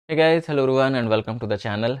Hey guys, hello everyone and welcome to the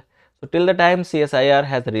channel. So till the time CSIR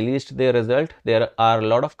has released their result, there are a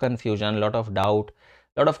lot of confusion, lot of doubt,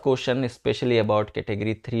 lot of question, especially about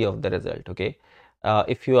category 3 of the result. Okay,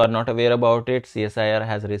 if you are not aware about it, CSIR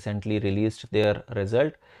has recently released their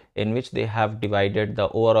result in which they have divided the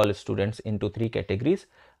overall students into 3 categories.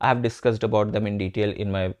 I have discussed about them in detail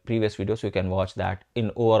in my previous video, so you can watch that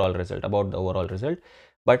in overall result, about the overall result.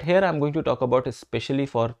 But here I'm going to talk about especially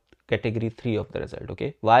for category 3 of the result.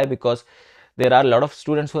 Okay, why? Because there are a lot of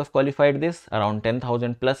students who have qualified this, around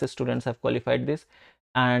 10,000 plus students have qualified this,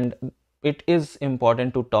 and it is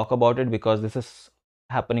important to talk about it because this is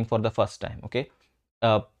happening for the first time. Okay,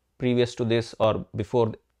 uh, previous to this or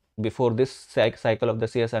before this cycle of the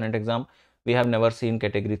CSIR NET exam, we have never seen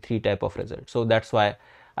category 3 type of result. So that's why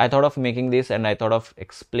I thought of making this, and I thought of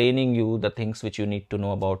explaining you the things which you need to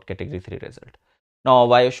know about category 3 result. Now,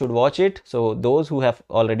 why you should watch it? So those who have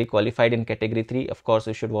already qualified in category 3, of course,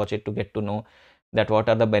 you should watch it to get to know that what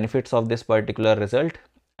are the benefits of this particular result.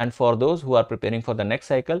 And for those who are preparing for the next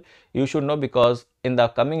cycle, you should know, because in the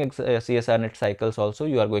coming CSIR NET cycles also,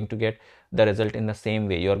 you are going to get the result in the same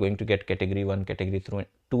way. You are going to get category 1, category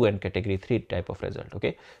 2 and category 3 type of result.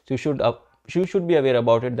 Okay, so you should be aware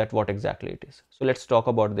about it, that what exactly it is. So let's talk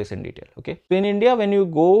about this in detail. Okay, so in India, when you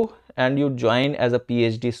go and you join as a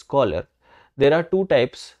PhD scholar, there are two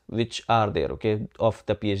types which are there, okay, of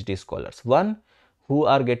the PhD scholars. One, who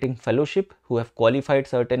are getting fellowship, who have qualified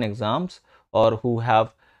certain exams, or who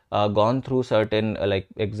have gone through certain like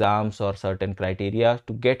exams or certain criteria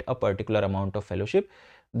to get a particular amount of fellowship.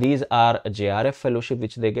 These are JRF fellowship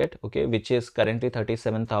which they get, okay, which is currently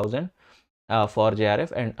 37,000 for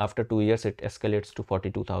JRF, and after 2 years it escalates to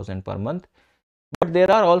 42,000 per month. But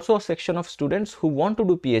there are also a section of students who want to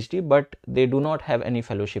do PhD, but they do not have any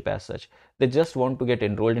fellowship as such. They just want to get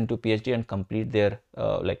enrolled into PhD and complete their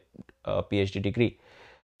PhD degree.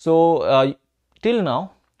 So till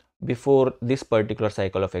now, before this particular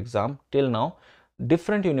cycle of exam, till now,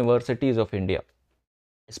 different universities of India,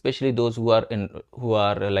 especially those who are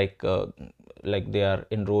like they are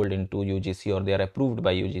enrolled into UGC or they are approved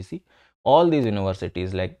by UGC, all these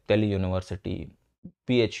universities like Delhi University,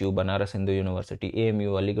 PHU, Banaras Hindu University,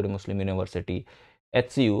 AMU, Aligarh Muslim University,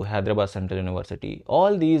 HCU, Hyderabad Central University,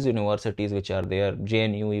 all these universities which are there,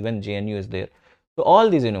 JNU, even JNU is there. So all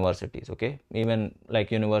these universities, okay, even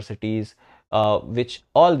like universities, which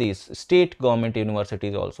all these state government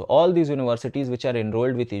universities also, all these universities which are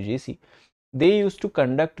enrolled with UGC, they used to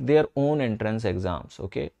conduct their own entrance exams,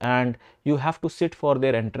 okay, and you have to sit for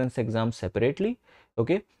their entrance exam separately,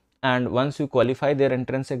 okay, and once you qualify their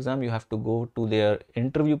entrance exam, you have to go to their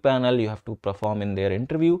interview panel, you have to perform in their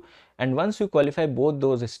interview, and once you qualify both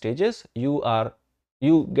those stages, you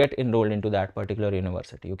get enrolled into that particular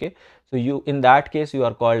university. Okay, so you, in that case, you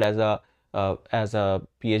are called as a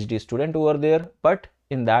PhD student over there, but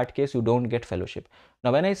in that case you don't get fellowship.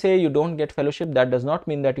 Now when I say you don't get fellowship, that does not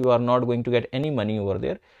mean that you are not going to get any money over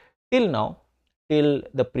there. Till now, till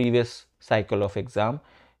the previous cycle of exam,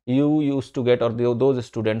 you used to get, or those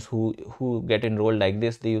students who get enrolled like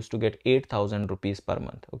this, they used to get 8,000 rupees per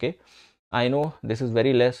month. Okay, I know this is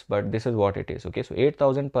very less, but this is what it is. Okay, so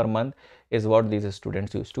 8,000 per month is what these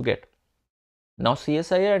students used to get. Now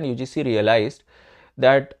CSIR and UGC realized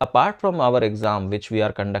that apart from our exam which we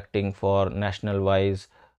are conducting for national wise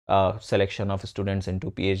selection of students into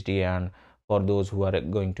PhD, and for those who are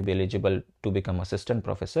going to be eligible to become assistant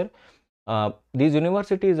professor, these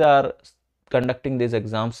universities are conducting these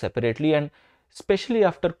exams separately, and especially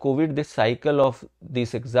after COVID, this cycle of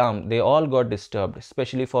this exam, they all got disturbed,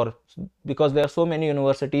 especially because there are so many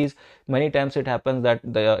universities. Many times it happens that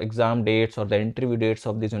the exam dates or the interview dates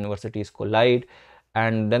of these universities collide,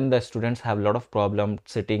 and then the students have a lot of problem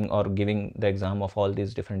sitting or giving the exam of all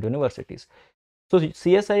these different universities. So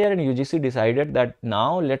CSIR and UGC decided that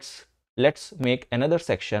now let's make another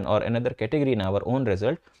section or another category in our own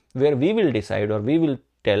result, where we will decide, or we will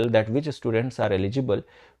tell that which students are eligible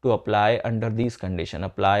to apply under these conditions,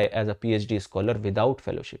 apply as a PhD scholar without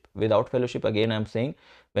fellowship. Without fellowship, again I'm saying,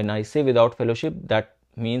 when I say without fellowship, that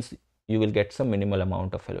means you will get some minimal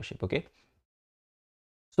amount of fellowship. Okay,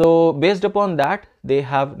 so based upon that, they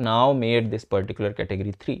have now made this particular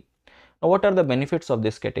category 3. Now, what are the benefits of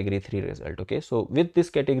this category 3 result? Okay, so with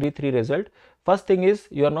this category 3 result, first thing is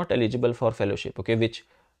you are not eligible for fellowship, okay, which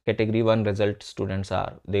category 1 result students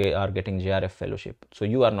are. They are getting JRF fellowship, so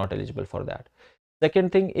you are not eligible for that.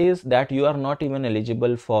 Second thing is that you are not even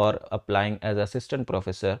eligible for applying as assistant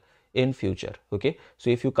professor in future. Okay, so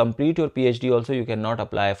if you complete your PhD also, you cannot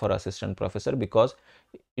apply for assistant professor, because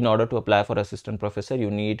in order to apply for assistant professor, you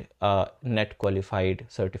need a NET qualified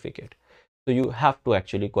certificate. So you have to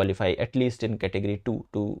actually qualify at least in category 2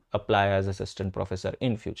 to apply as assistant professor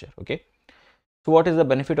in future. Okay. So what is the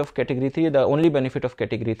benefit of category 3? The only benefit of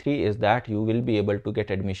category 3 is that you will be able to get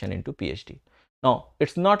admission into PhD. Now,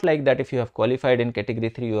 it's not like that if you have qualified in category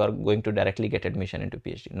 3, you are going to directly get admission into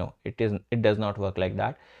PhD. No, it does not work like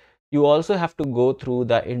that. You also have to go through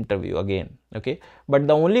the interview again. Okay. But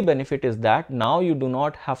the only benefit is that now you do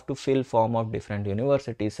not have to fill form of different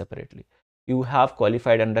universities separately. You have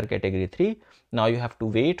qualified under category 3. Now you have to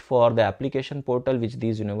wait for the application portal which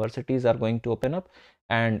these universities are going to open up,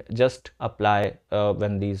 and just apply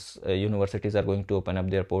when these universities are going to open up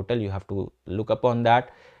their portal. You have to look upon that,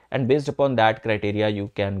 and based upon that criteria you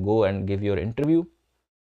can go and give your interview.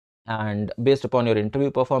 And based upon your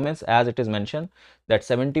interview performance, as it is mentioned that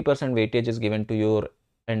 70% weightage is given to your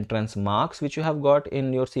entrance marks which you have got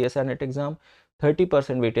in your CSIR NET exam, 30%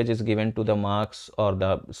 weightage is given to the marks or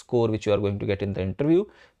the score which you are going to get in the interview.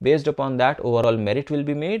 Based upon that, overall merit will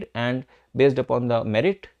be made, and based upon the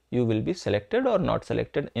merit you will be selected or not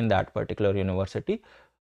selected in that particular university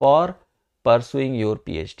for pursuing your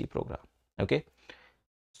PhD program. Okay.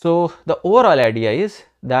 So the overall idea is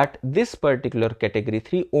that this particular category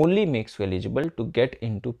 3 only makes you eligible to get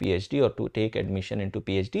into PhD or to take admission into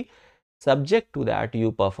PhD, subject to that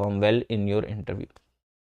you perform well in your interview.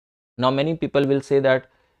 Now many people will say that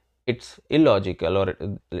it's illogical, or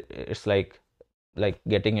it's like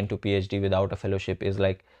getting into PhD without a fellowship is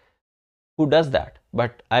like, who does that?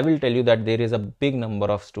 But I will tell you that there is a big number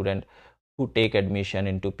of students who take admission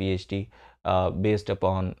into PhD based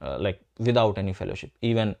upon without any fellowship.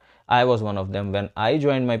 Even I was one of them. When I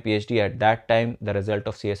joined my PhD, at that time the result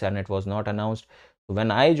of CSIR NET was not announced. When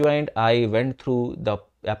I joined, I went through the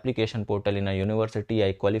application portal in a university.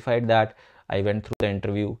 I qualified that. I went through the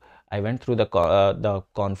interview. I went through the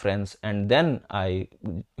conference, and then I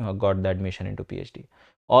got the admission into PhD.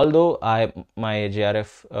 Although my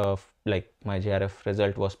JRF my JRF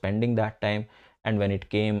result was pending that time, and when it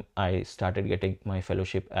came I started getting my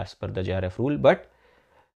fellowship as per the JRF rule. But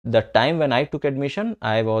the time when I took admission,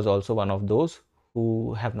 I was also one of those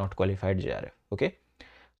who have not qualified JRF. Okay.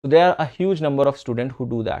 So there are a huge number of students who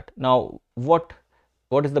do that. Now what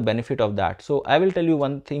is the benefit of that? So I will tell you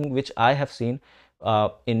one thing which I have seen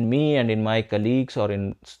in me and in my colleagues, or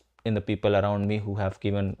in the people around me who have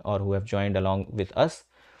given or who have joined along with us.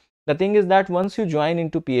 The thing is that once you join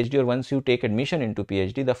into PhD, or once you take admission into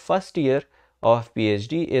PhD, the first year of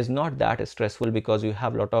PhD is not that stressful, because you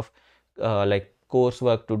have a lot of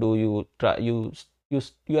coursework to do.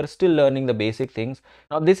 You are still learning the basic things.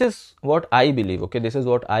 Now this is what I believe. Okay, this is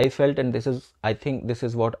what I felt, and I think this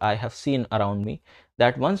is what I have seen around me,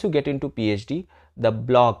 that once you get into PhD, the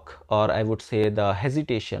block, or I would say the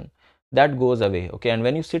hesitation, that goes away. Okay, and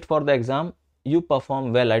when you sit for the exam, you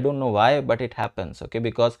perform well. I don't know why, but it happens. Okay,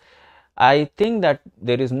 because I think that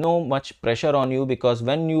there is no much pressure on you, because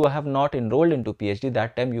when you have not enrolled into PhD,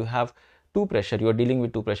 that time you have two pressure. You are dealing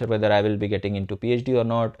with two pressure, whether I will be getting into PhD or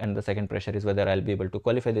not, and the second pressure is whether I'll be able to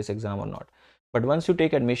qualify this exam or not. But once you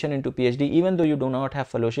take admission into PhD, even though you do not have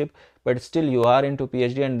fellowship, but still you are into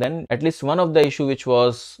PhD, and then at least one of the issue which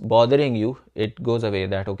was bothering you, it goes away,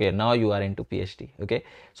 that okay, now you are into PhD. Okay,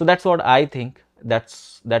 so that's what I think. That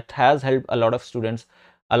has helped a lot of students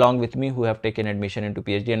along with me who have taken admission into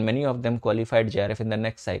PhD, and many of them qualified JRF in the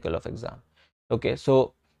next cycle of exam. Okay,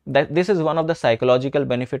 so that this is one of the psychological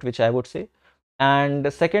benefit which I would say. And the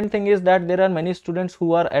second thing is that there are many students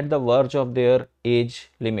who are at the verge of their age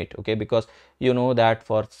limit. Okay, because you know that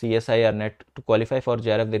for CSIR NET to qualify for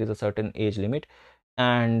JRF there is a certain age limit,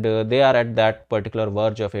 and they are at that particular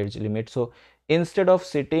verge of age limit. So instead of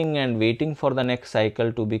sitting and waiting for the next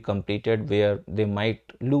cycle to be completed, where they might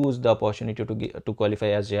lose the opportunity to qualify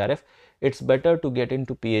as JRF, it's better to get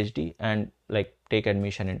into PhD and take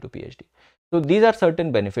admission into PhD. So these are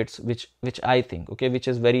certain benefits which I think, okay, which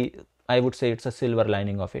is very, I would say it's a silver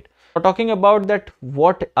lining of it. Now talking about that,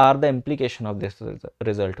 what are the implication of this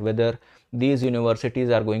result, whether these universities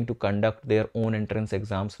are going to conduct their own entrance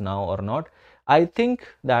exams now or not. I think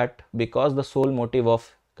that because the sole motive of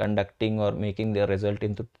conducting or making their result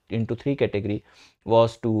into three category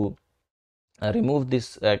was to remove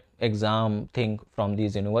this exam thing from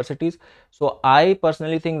these universities. So I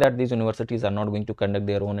personally think that these universities are not going to conduct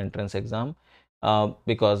their own entrance exam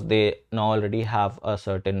because they now already have a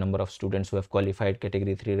certain number of students who have qualified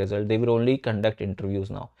category 3 result. They will only conduct interviews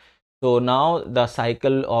now. So now the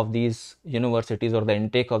cycle of these universities, or the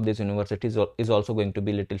intake of these universities, is also going to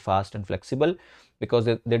be little fast and flexible, because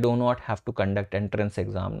they do not have to conduct entrance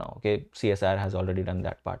exam now. Okay, CSIR has already done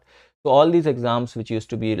that part. So all these exams which used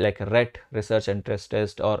to be like RET, research interest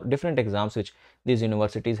test, or different exams which these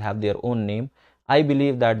universities have their own name, I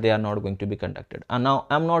believe that they are not going to be conducted. And now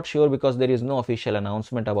I'm not sure because there is no official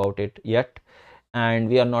announcement about it yet, and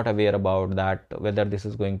we are not aware about that whether this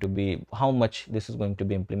is going to be, how much this is going to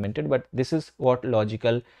be implemented, but this is what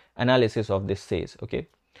logical analysis of this says. Okay,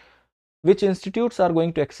 which institutes are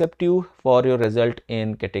going to accept you for your result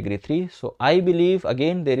in category 3? So I believe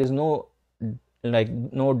again there is no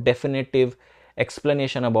no definitive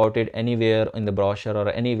explanation about it anywhere in the brochure or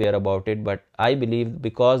anywhere about it, but I believe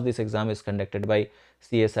because this exam is conducted by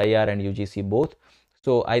CSIR and UGC both,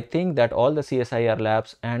 so I think that all the CSIR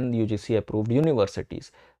labs and UGC approved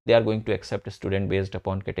universities, they are going to accept a student based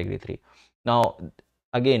upon category 3. Now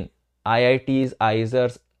again, IITs,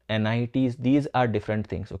 ISRs, NITs, these are different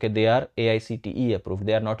things. Okay, they are AICTE approved,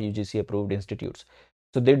 they are not UGC approved institutes,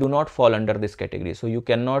 so they do not fall under this category. So you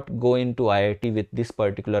cannot go into IIT with this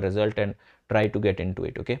particular result and try to get into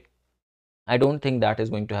it. Okay, I don't think that is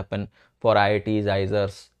going to happen for IITs,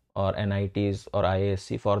 ISRs or NITs or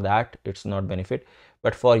IASC. For that it's not benefit,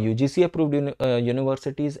 but for UGC approved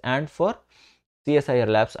universities and for CSIR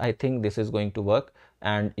labs, I think this is going to work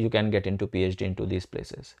and you can get into PhD into these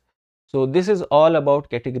places. So this is all about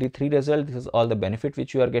category 3 result. This is all the benefit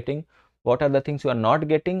which you are getting. What are the things you are not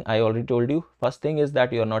getting? I already told you. First thing is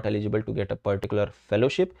that you are not eligible to get a particular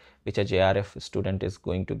fellowship which a JRF student is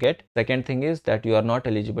going to get. Second thing is that you are not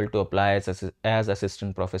eligible to apply as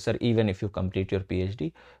assistant professor even if you complete your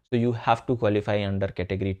PhD. So you have to qualify under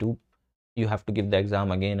category 2. You have to give the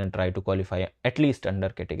exam again and try to qualify at least under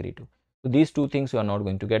category 2. So these two things you are not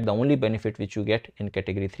going to get. The only benefit which you get in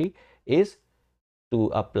category 3 is to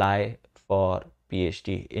apply for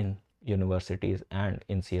PhD in universities and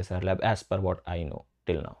in CSIR lab as per what I know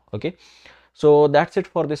till now. Okay, so that's it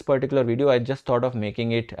for this particular video. I just thought of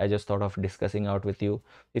making it, I just thought of discussing out with you.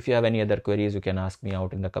 If you have any other queries, you can ask me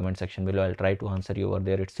out in the comment section below. I'll try to answer you over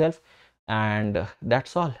there itself. And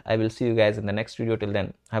that's all. I will see you guys in the next video. Till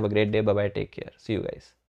then, have a great day. Bye bye. Take care. See you guys.